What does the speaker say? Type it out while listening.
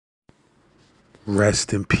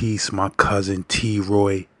Rest in peace, my cousin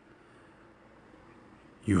T-Roy.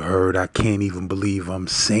 You heard, I can't even believe I'm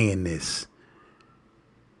saying this.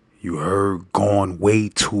 You heard, gone way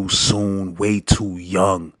too soon, way too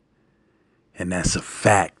young. And that's a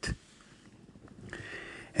fact.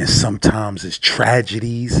 And sometimes it's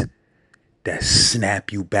tragedies that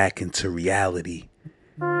snap you back into reality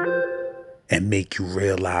and make you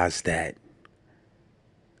realize that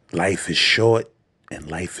life is short and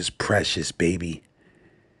life is precious, baby.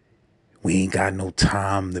 We ain't got no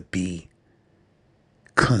time to be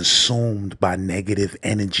consumed by negative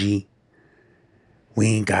energy. We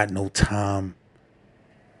ain't got no time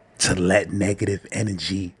to let negative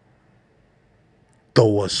energy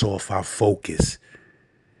throw us off our focus.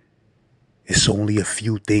 It's only a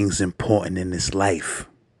few things important in this life: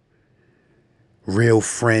 real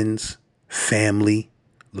friends, family,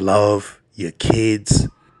 love, your kids,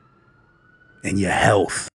 and your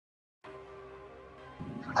health.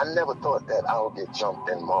 I never thought that I would get jumped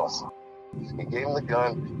in Marcy. He gave him the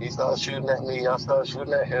gun, he started shooting at me, I started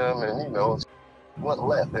shooting at him, and went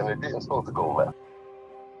left, and it didn't supposed to go left.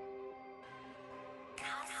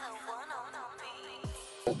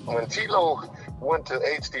 When Tilo went to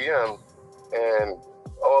HDM and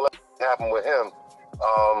all that happened with him,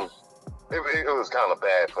 it was kind of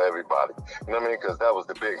bad for everybody. You know what I mean? Because that was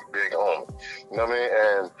the big homie. You know what I mean?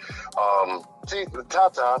 And see,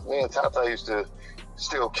 Tata, me and Tata used to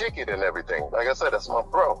still kick it and everything. Like I said, that's my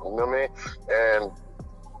bro. You know what I mean? And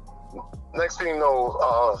next thing you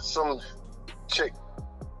know, some chick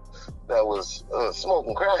that was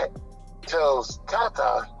smoking crack tells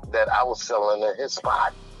Tata that I was selling at his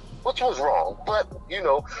spot, which was wrong. But,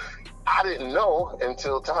 I didn't know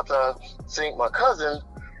until Tata seen my cousin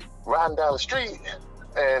riding down the street,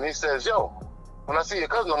 and he says, yo, when I see your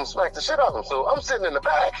cousin, I'm gonna smack the shit out of him. So I'm sitting in the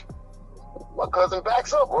back. My cousin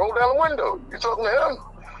backs up, roll down the window. You talking to him?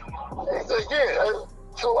 He said, yeah.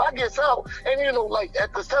 So I gets out, and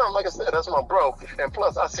at this time, like I said, that's my bro. And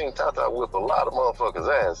plus, I seen Tata whip a lot of motherfuckers'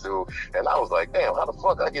 ass, dude. And I was like, damn, how the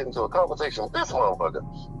fuck I get into a conversation with this motherfucker?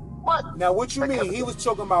 But now, what you mean? He was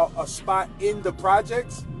talking about a spot in the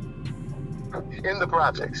projects? In the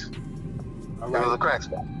projects. Right. It was a crack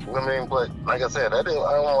spot. You know what I mean? But like I said, I don't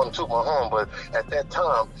want to toot my horn, but at that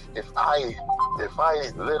time, if I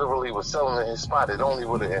literally was selling at his spot, it only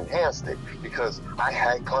would have enhanced it because I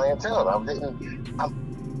had clientele.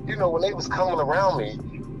 When they was coming around me,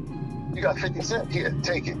 you got 50 cents here,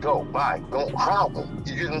 take it, go, buy, don't crowd me.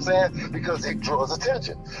 You get what I'm saying? Because it draws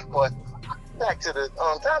attention. But back to the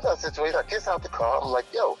Tata situation, I gets out the car, I'm like,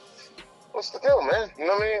 yo, what's the deal, man? You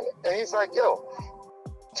know what I mean? And he's like, yo,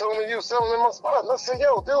 told me you was selling in my spot. And I said,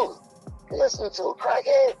 yo, dude, you listening to a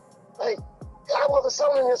crackhead? Like, I wasn't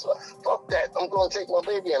selling this. Fuck that. I'm going to take my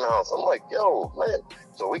baby in the house. I'm like, yo, man.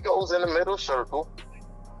 So he goes in the middle circle.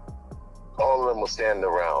 All of them were standing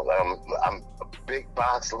around. I'm a big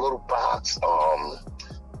box, a little box,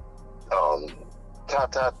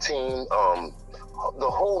 Tata team,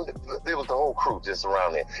 there was the whole crew just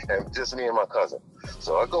around there, and just me and my cousin.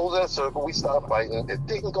 So I goes in a circle, we start fighting. It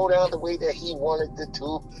didn't go down the way that he wanted it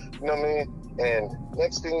to, you know what I mean? And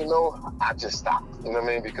next thing you know, I just stopped, you know what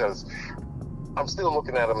I mean? Because I'm still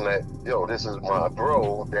looking at him like, yo, this is my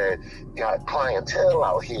bro that got clientele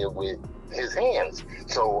out here with his hands.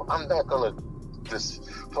 So I'm not gonna just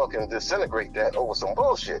fucking disintegrate that over some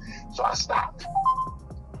bullshit. So I stopped.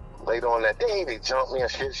 Later on that day, they jumped me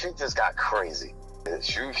and shit. Shit just got crazy.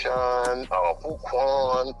 Shushan,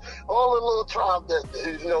 Fuquan, all the little tribe that,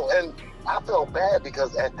 and I felt bad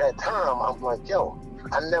because at that time, I'm like, yo,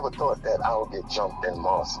 I never thought that I would get jumped in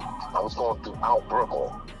Marcy. I was going throughout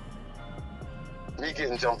Brooklyn. Me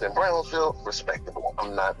getting jumped in Brownsville, respectable.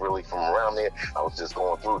 I'm not really from around there. I was just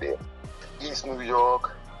going through there. East New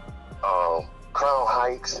York, Crown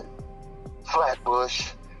Heights,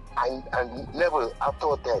 Flatbush. I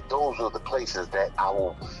thought that those were the places that I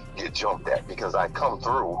will get jumped at because I come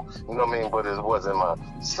through, you know what I mean? But it wasn't my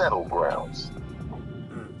settled grounds.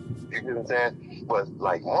 You get what I'm saying? But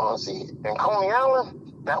like Marcy and Coney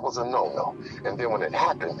Island, that was a no-no. And then when it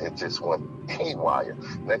happened, it just went haywire.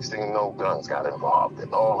 Next thing you know, guns got involved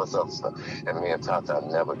and all this other stuff. And me and Tata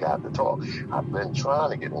never got to talk. I've been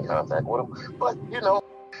trying to get in contact with him, but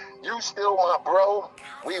you still my bro.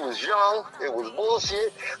 We was young. It was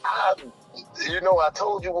bullshit. I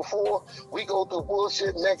told you before, we go through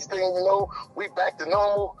bullshit. Next thing you know, we back to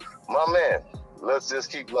normal. My man, let's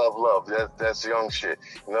just keep love. That's young shit.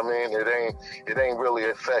 You know what I mean? It ain't really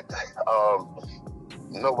affect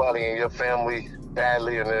nobody in your family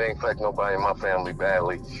badly, and it ain't affect nobody in my family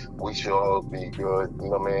badly. We should all be good. You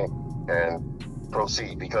know what I mean? And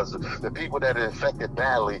proceed, because the people that are affected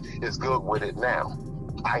badly is good with it now.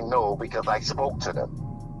 I know because I spoke to them.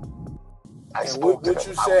 And what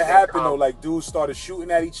you said happened though, like dudes started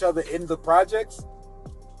shooting at each other in the projects?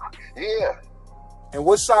 Yeah. And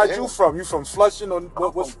what side you from? You from Flushing or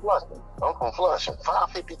what? I'm from Flushing,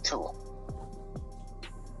 552.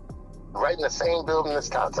 Right in the same building as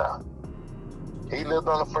Tata. He lived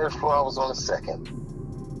on the first floor, I was on the second.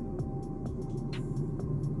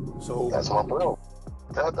 So that's my bro.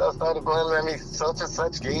 Tata started blaming at me, such and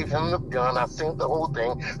such, gave him the gun. I seen the whole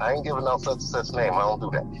thing. I ain't giving out such and such name. I don't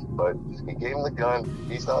do that. But he gave him the gun.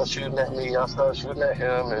 He started shooting at me. I started shooting at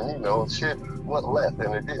him. And, you know, shit went left.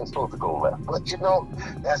 And it didn't supposed to go left. But, you know,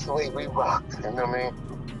 that's the way we rocked. You know what I mean?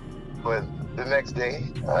 But the next day,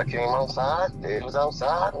 I came outside. They was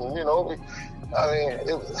outside. And, you know,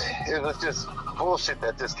 it was just bullshit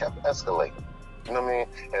that just kept escalating. You know what I mean?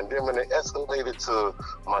 And then when it escalated to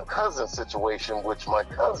my cousin's situation, which my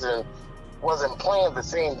cousin wasn't playing the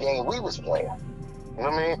same game we was playing. You know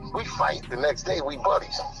what I mean? We fight, the next day we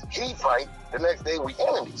buddies. He fight, the next day we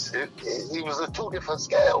enemies. It was two different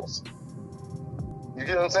scales. You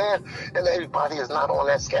get what I'm saying? And everybody is not on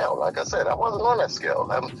that scale. Like I said, I wasn't on that scale.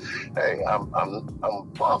 I'm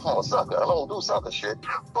far from a sucker. I don't do sucker shit.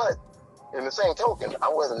 But in the same token, I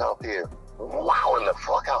wasn't out there wowing the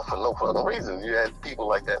fuck out for no fucking reason. You had people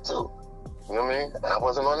like that too. You know what I mean? I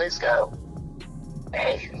wasn't on their scale.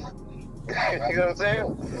 Hey. You know what I'm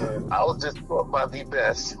saying? I was just taught by the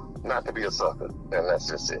best not to be a sucker. And that's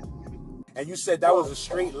just it. And you said that was a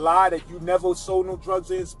straight lie, that you never sold no drugs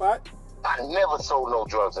in Spot? I never sold no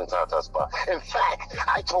drugs in Tata Spot. In fact,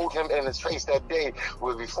 I told him in his face that day,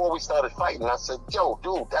 before we started fighting, I said, yo,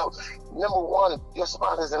 dude, that was, number one, your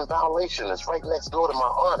spot is in violation. It's right next door to my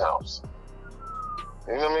aunt's house.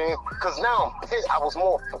 You know what I mean? Because now I was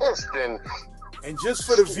more pissed than... And just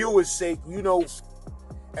for the viewers' sake, you know,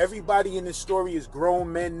 everybody in this story is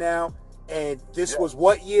grown men now. And this was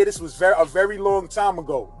what year? This was a very long time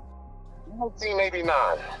ago.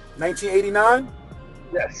 1989. 1989?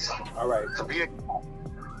 Yes. All right. To be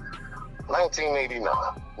 1989,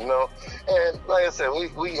 you know? And like I said,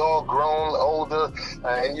 we all grown, older,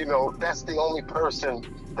 and, you know, that's the only person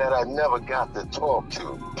that I never got to talk to.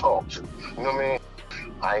 You know what I mean?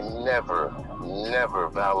 I never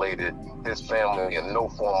violated his family in no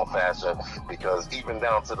form or fashion, because even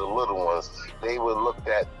down to the little ones, they were looked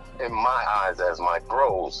at in my eyes as my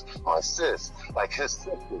bros, my sis, like his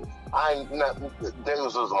sisters.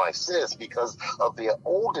 Those was my sis because of their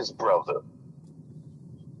oldest brother.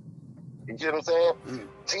 You get what I'm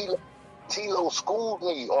saying? Tilo schooled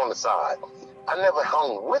me on the side. I never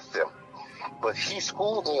hung with them, but he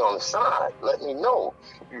schooled me on the side, let me know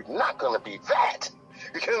you're not gonna be that.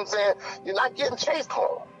 You get what I'm saying? You're not getting chased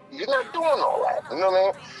home. You're not doing all that. You know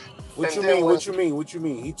what I mean? What you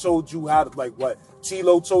mean? He told you how to, like, what?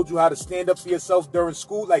 Tilo told you how to stand up for yourself during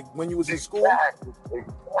school, like when you was in school?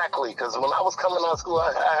 Exactly. Because when I was coming out of school,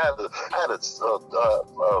 I had a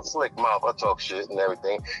slick mouth. I talk shit and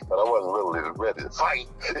everything, but I wasn't really ready to fight.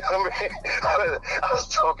 You know what I mean? I was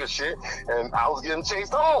talking shit, and I was getting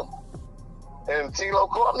chased home. And Tilo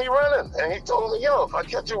caught me running, and he told me, yo, if I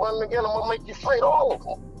catch you running again, I'm going to make you fight all of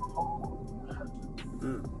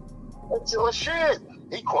them. That's your shit.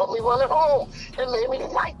 He caught me running home and made me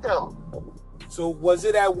fight them. So was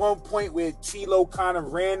it at one point where Tilo kind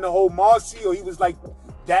of ran the whole Marcy, or he was like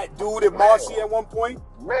that dude at Marcy at one point?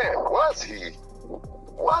 Man, was he?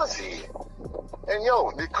 And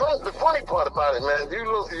yo, the funny part about it, man, I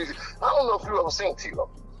don't know if you ever seen Tilo.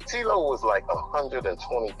 Tilo was like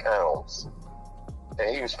 120 pounds.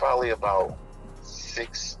 And he was probably about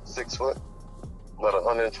 6 foot, about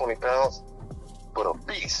 120 pounds, but a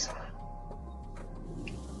beast.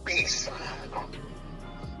 You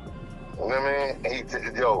know what I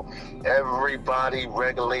mean? Everybody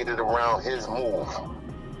regulated around his move.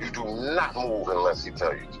 You do not move unless he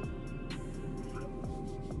tell you to.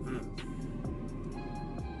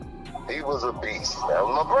 He was a beast. That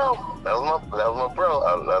was my bro. I love my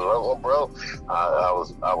bro.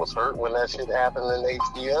 I was hurt when that shit happened in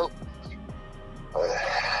HDM.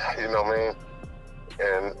 You know what I mean?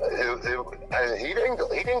 And he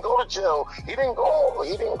didn't go to jail. He didn't go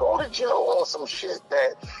to jail on some shit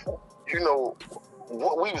that, you know,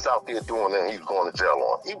 what we was out there doing and he was going to jail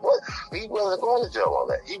on. He wasn't going to jail on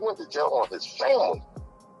that. He went to jail on his family.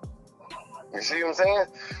 You see what I'm saying?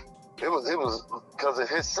 It was because of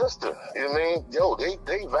his sister. You know what I mean? Yo,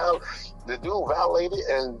 the dude violated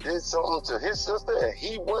and did something to his sister, and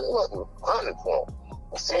he wasn't hunting for him.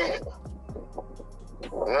 That's it. You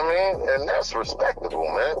know what I mean? And that's respectable,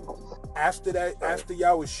 man. After that, after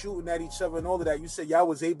y'all was shooting at each other and all of that, you said y'all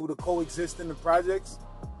was able to coexist in the projects?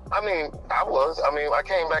 I mean, I was. I mean, I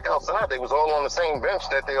came back outside. They was all on the same bench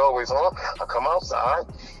that they always on. I come outside,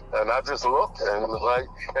 and I just looked, and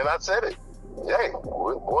I said it. Hey,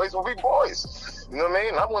 boys will be boys. You know what I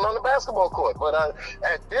mean? I went on the basketball court, but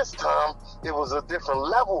at this time, it was a different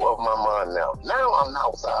level of my mind now. Now I'm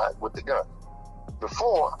outside with the gun.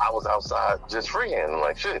 Before, I was outside just freehanding,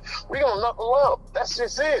 like, shit, we gonna knuckle up. That's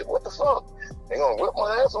just it. What the fuck? They gonna whip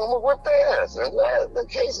my ass, I'm gonna whip their ass. And that's the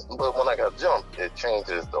case. But when I got jumped, it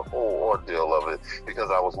changes the whole ordeal of it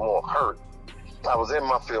because I was more hurt. I was in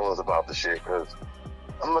my feelings about the shit because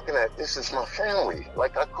I'm looking at, this is my family.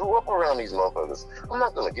 Like, I grew up around these motherfuckers. I'm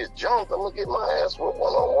not gonna get jumped. I'm gonna get my ass whipped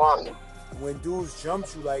one-on-one. When dudes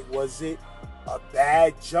jumped you, like, was it a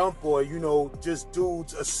bad jump or, you know, just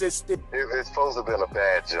dudes assisted? It's supposed to have been a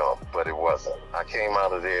bad jump, but it wasn't. I came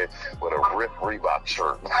out of there with a ripped Reebok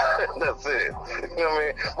shirt. That's it. You know what I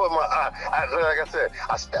mean? But like I said,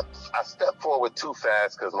 I stepped forward too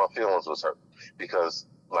fast because my feelings was hurt. Because,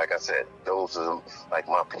 like I said, those are like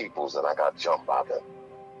my peoples, and I got jumped by them.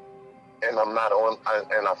 And I'm not on.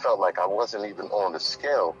 And I felt like I wasn't even on the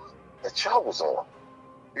scale that y'all was on.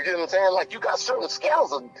 You get what I'm saying? Like, you got certain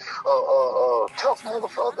scales of tough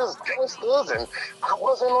motherfuckers, gangsters, and I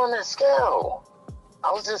wasn't on that scale.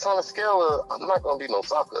 I was just on the scale of, I'm not going to be no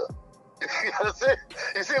sucker. That's it.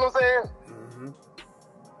 You see what I'm saying?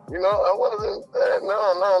 Mm-hmm. You know, I wasn't,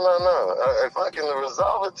 no. If I can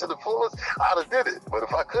resolve it to the fullest, I'd have did it. But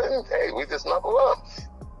if I couldn't, hey, we just knuckle up.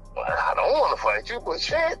 I don't want to fight you, but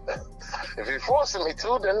shit, if you're forcing me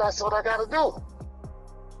to, then that's what I got to do.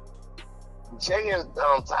 Jay and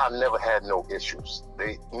Todd never had no issues.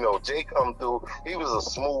 Jay come through. He was a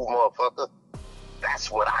smooth motherfucker.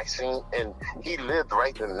 That's what I seen, and he lived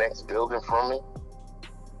right in the next building from me.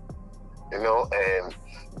 You know, and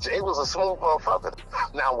Jay was a smooth motherfucker.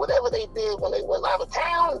 Now, whatever they did when they went out of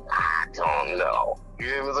town, I don't know. You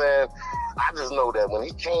know what I'm saying? I just know that when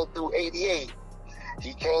he came through 88,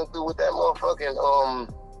 he came through with that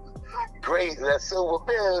motherfucking gray, that silver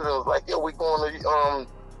Benz, and was like, yo, we going to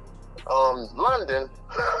London.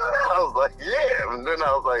 I was like, yeah. And then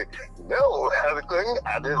I was like, no,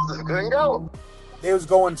 I just couldn't go. They was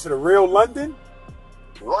going to the real London?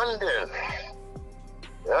 London.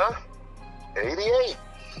 Yeah. 88.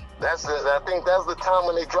 I think that's the time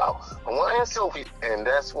when they dropped Hawaiian Sophie. And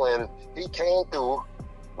that's when he came through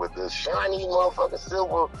with the shiny motherfucking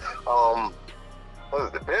silver, what is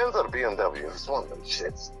it, the Benz or the BMW? It's one of them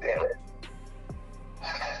shits, damn it.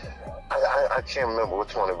 I can't remember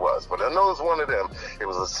which one it was, but I know it was one of them. It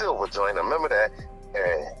was a silver joint. I remember that.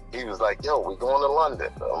 And he was like, yo, we're going to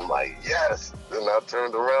London. I'm like, yes. Then I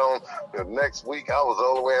turned around. The next week, I was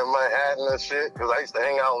all the way in Manhattan and shit, because I used to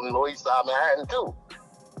hang out in North Side Manhattan, too.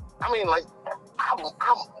 I mean, like, I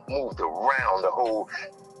moved around the whole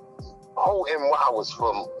NY was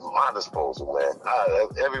from my disposal, man.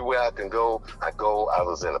 Everywhere I can go, I go. I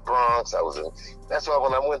was in the Bronx. That's why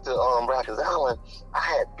when I went to Rikers Island, I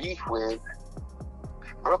had beef with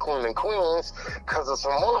Brooklyn and Queens because of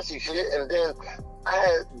some Marcy shit, and then I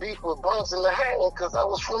had beef with Bronx and Manhattan because I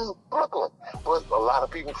was from Brooklyn. But a lot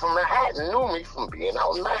of people from Manhattan knew me from being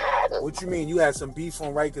out in Manhattan. What you mean? You had some beef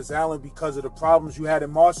on Rikers Island because of the problems you had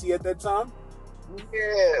in Marcy at that time?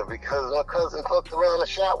 Yeah, because my cousin fucked around and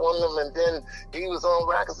shot one of them, and then he was on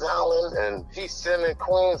Rikers Island, and he's sending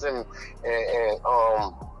Queens and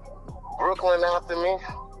Brooklyn after me.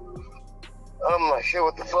 I'm like, shit,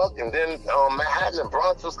 what the fuck? And then Manhattan and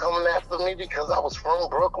Bronx was coming after me because I was from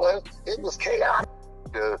Brooklyn. It was chaotic.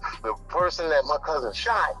 The person that my cousin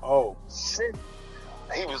shot,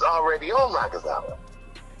 he was already on Rikers Island.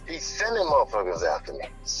 He's sending motherfuckers after me,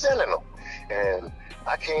 sending them. And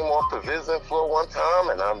I came off the visiting floor one time,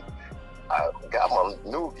 and I got my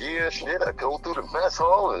new gear shit. I go through the mess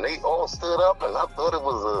hall, and they all stood up, and I thought it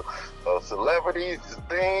was a celebrity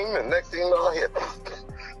thing. And next thing you know, I hear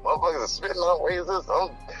motherfuckers are spitting out razors. I'm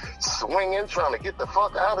swinging, trying to get the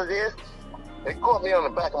fuck out of there. They caught me on the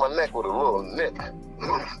back of my neck with a little nick.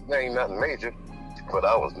 Ain't nothing major, but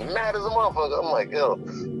I was mad as a motherfucker. I'm like, yo,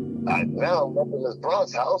 now I'm up in this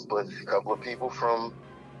Bronx house, but a couple of people from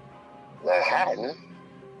Manhattan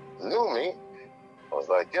knew me. I was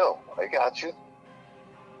like, yo, I got you.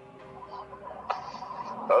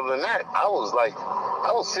 Other than that, I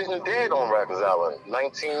was sitting dead on Rikers Island.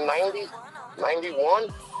 1990,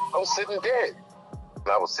 91, I was sitting dead. And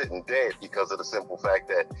I was sitting dead because of the simple fact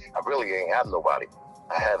that I really ain't have nobody.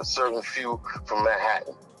 I had a certain few from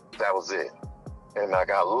Manhattan. That was it. And I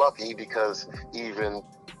got lucky because even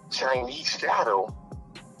Chinese Shadow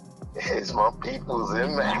is my people's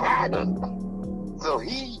in Manhattan. So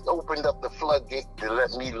he opened up the floodgate to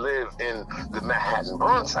let me live in the Manhattan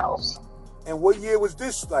Bronx house. And what year was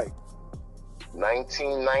this like?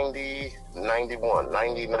 1990, 91,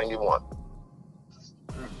 90, 91.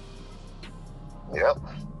 Yep.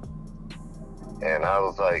 And I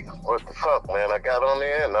was like, what the fuck, man? I got on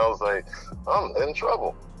there and I was like, I'm in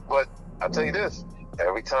trouble. But I tell you this,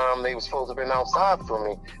 every time they were supposed to have been outside for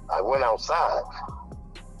me, I went outside.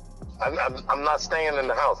 I'm not staying in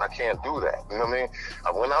the house. I can't do that. You know what I mean?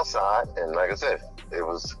 I went outside, and like I said, it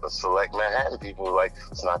was a select Manhattan people like,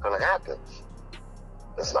 it's not going to happen.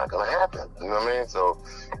 It's not going to happen. You know what I mean? So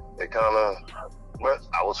they kind of, but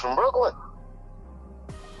I was from Brooklyn.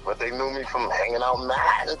 But they knew me from hanging out in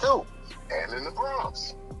Manhattan, too, and in the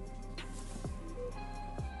Bronx.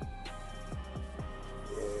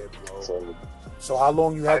 Yeah, bro. So how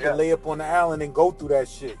long you had to lay up on the island and go through that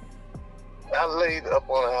shit? I laid up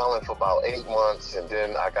on the island for about 8 months, and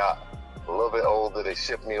then I got a little bit older. They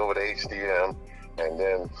shipped me over to HDM, and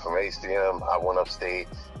then from HDM, I went upstate,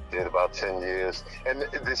 did about 10 years. And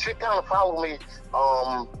the shit kind of followed me.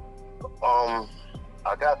 I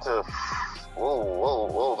got to,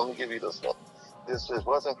 whoa, let me give you this one. This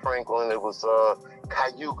wasn't Franklin, it was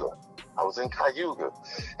Cayuga. I was in Cayuga,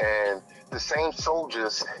 and the same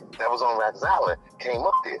soldiers that was on Rikers Island came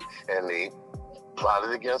up there, and they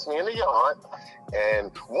plotted against me in the yard.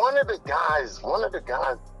 And one of the guys,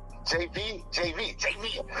 JV,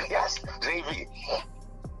 yes, JV.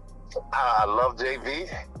 I love JV,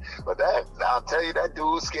 but I'll tell you, that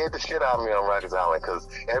dude scared the shit out of me on Rikers Island, because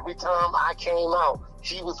every time I came out,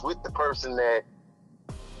 he was with the person that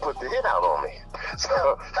put the hit out on me.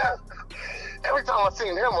 So every time I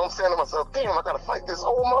seen him, I'm saying to myself, damn, I gotta fight this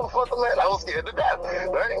old motherfucker, man. I was scared to death,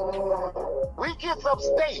 right? We get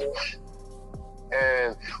upstate,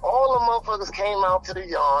 and all the motherfuckers came out to the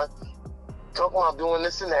yard, talking about doing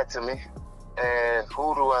this and that to me. And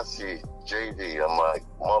who do I see? JV. I'm like,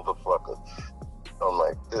 motherfucker. I'm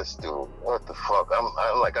like, this dude, what the fuck? I'm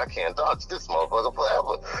like, I can't dodge this motherfucker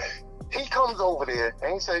forever. He comes over there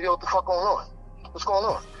and he said, yo, what the fuck going on? What's going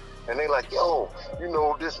on? And they like, yo, you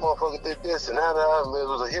know, this motherfucker did this and that, and it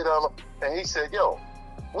was a hit on him. And he said, yo,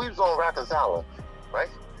 we was on Rikers Island, right?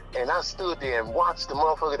 And I stood there and watched the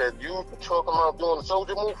motherfucker that you talking about doing the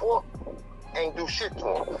soldier move for ain't do shit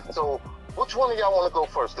to him. So which one of y'all want to go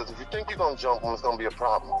first? Because if you think you're going to jump him, it's going to be a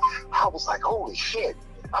problem. I was like, holy shit.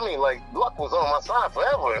 I mean, like, luck was on my side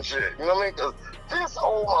forever and shit. You know what I mean? Because this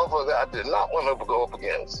old motherfucker I did not want to go up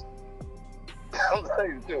against. I'm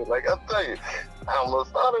telling you, dude, like, I'll tell you, I'm going to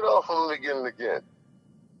start it off from the beginning again.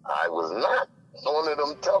 I was not one of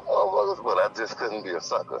them tough motherfuckers, but I just couldn't be a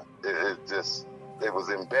sucker. It was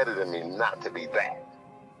embedded in me not to be that.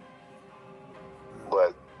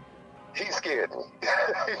 But he scared me. You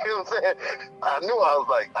know what I'm saying? I knew I was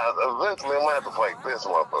like, eventually I'm going to have to fight this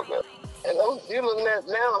motherfucker. And you looking at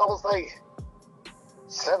now, I was like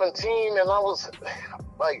 17 and I was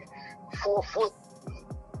like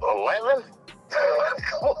 4'11".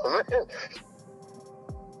 Come on, man.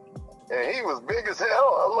 And he was big as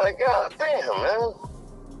hell. I'm like, God damn, man.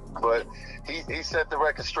 But he set the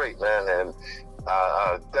record straight, man. And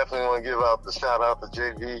I definitely want to give out the shout out to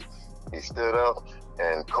JV. He stood up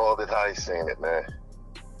and called it how he seen it, man.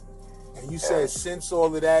 And you said since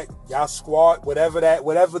all of that, y'all squashed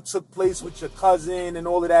whatever took place with your cousin and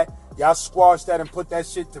all of that, y'all squashed that and put that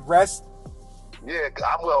shit to rest? Yeah,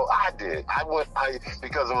 I did.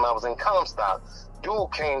 Because when I was in Comstock,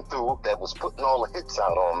 dude came through that was putting all the hits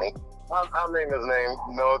out on me. I'll name his name,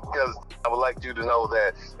 because I would like you to know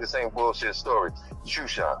that this ain't bullshit story.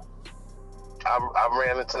 Shootout. I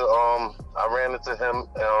ran into him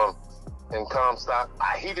in Comstock.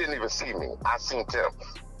 He didn't even see me. I seen him.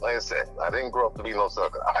 Like I said, I didn't grow up to be no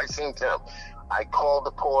sucker. I seen him. I called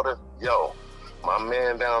the porter. Yo, my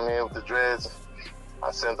man down there with the dreads.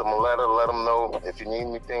 I sent him a letter, let him know if you need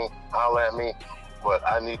anything, holler at me. But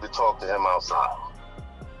I need to talk to him outside.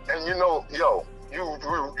 And you know, yo, you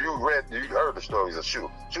heard the stories of Shoot.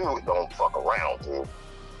 Shoot don't fuck around, dude.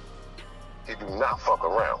 He do not fuck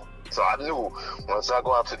around. So I knew once I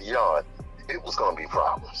go out to the yard, it was gonna be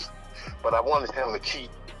problems. But I wanted him to keep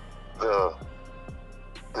the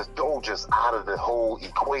Dodgers out of the whole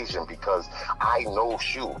equation because I know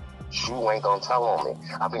Shoe. Shoe ain't gonna tell on me.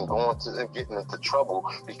 I've been getting into trouble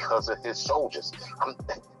because of his soldiers.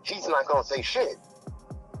 He's not gonna say shit.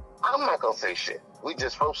 I'm not gonna say shit. We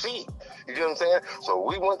just proceed. You get what I'm saying? So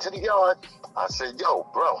we went to the yard. I said, yo,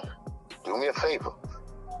 bro, do me a favor.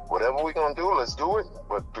 Whatever we gonna do, let's do it.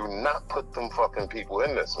 But do not put them fucking people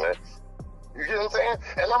in this, man. You get what I'm saying?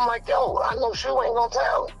 And I'm like, yo, I know Shoe ain't gonna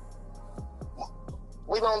tell.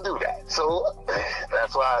 We don't do that. So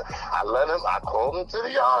that's why I called him to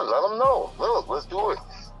the yard, let him know. Look, let's do it.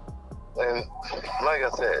 And like I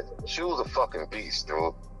said, Shoe's a fucking beast,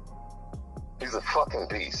 dude. He's a fucking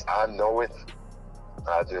beast. I know it.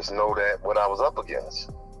 I just know that what I was up against.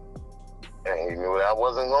 And he knew that I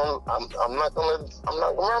wasn't going, I'm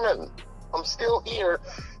not running. I'm still here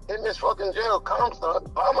in this fucking jail,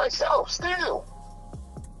 Comstock, by myself, still.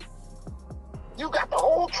 You got the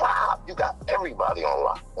whole tribe. You got everybody on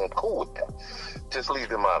lock. I'm cool with that. Just leave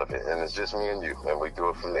them out of it. And it's just me and you. And we do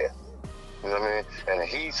it from there. You know what I mean? And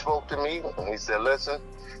he spoke to me and he said, listen,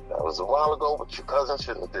 that was a while ago, but your cousin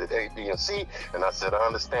shouldn't have did A, B, and C. And I said, I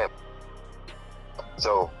understand.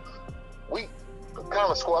 So we kind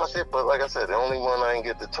of squashed it, but like I said, the only one I didn't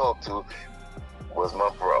get to talk to was my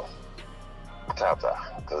bro, Tata.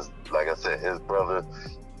 Because like I said, his brother,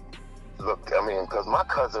 look, I mean, because my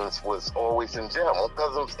cousins was always in jail. My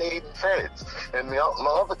cousin stayed in feds. And my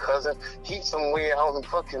other cousin, he's somewhere out in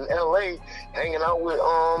fucking L.A. hanging out with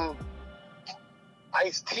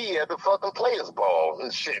Ice-T at the fucking Players Ball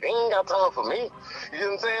and shit. He ain't got time for me. You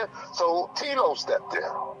know what I'm saying? So Tilo stepped in.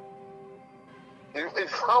 You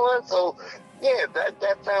following? So, yeah,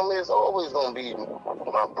 that family is always going to be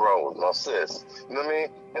my bro, my sis. You know what I mean?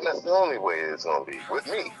 And that's the only way it's going to be with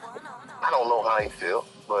me. I don't know how he feel,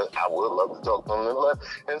 but I would love to talk to him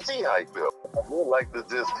and see how he feel. I would like to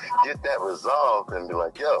just get that resolved and be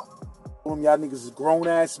like, yo. Y'all niggas is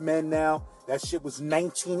grown-ass men now. That shit was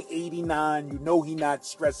 1989. You know he not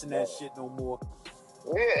stressing that shit no more.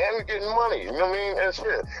 Yeah, and we're getting money, you know what I mean? And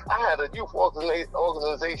shit. I had a youth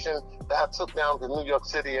organization that I took down to New York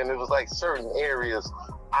City, and it was like certain areas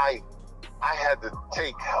I had to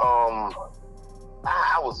take,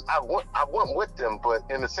 I went with them, but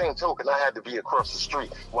in the same token, I had to be across the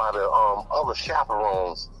street while the other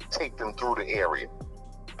chaperones take them through the area.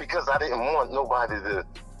 Because I didn't want nobody to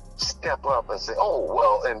step up and say, oh,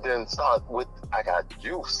 well, and then start with, I got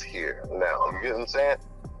youth here now. You get what I'm saying?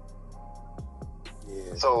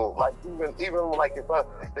 Yeah. So, like, even like if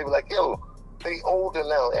they were like, yo, they older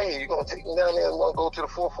now. Hey, you're going to take me down there and want to go to the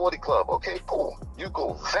 440 Club. Okay, cool. You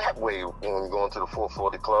go that way when you're going to the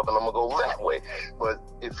 440 Club, and I'm going to go that way. But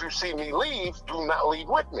if you see me leave, do not leave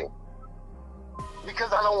with me.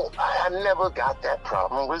 Because I never got that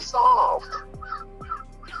problem resolved.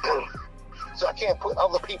 So I can't put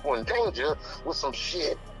other people in danger with some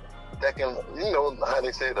shit that can, you know, how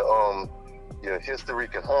they say your history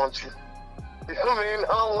can haunt you. You know what I mean? I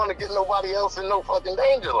don't want to get nobody else in no fucking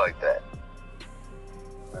danger like that.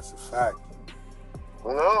 That's a fact.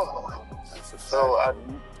 You know? That's a fact. So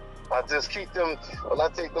I just keep them, when I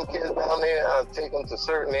take them kids down there, I take them to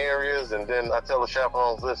certain areas, and then I tell the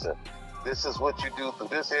chaperones, listen, this is what you do through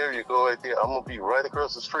this area, you go right there, I'm going to be right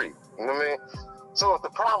across the street. You know what I mean? So if the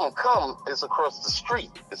problem comes, it's across the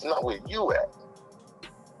street. It's not where you at.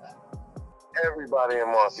 Everybody in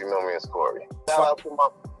Marcy know me as Cory. Shout out to my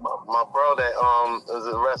bro that was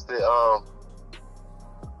arrested,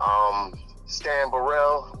 Stan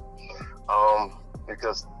Burrell,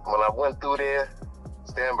 because when I went through there,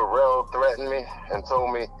 Stan Burrell threatened me and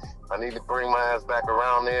told me I need to bring my ass back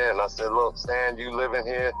around there. And I said, look, Stan, you living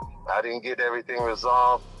here. I didn't get everything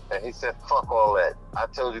resolved. And he said, fuck all that. I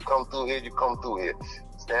told you come through here, you come through here.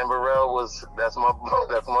 Stan Burrell that's my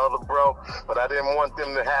other bro, but I didn't want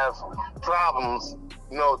them to have problems,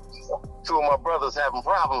 you know, two of my brothers having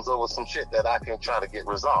problems over some shit that I can try to get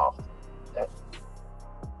resolved.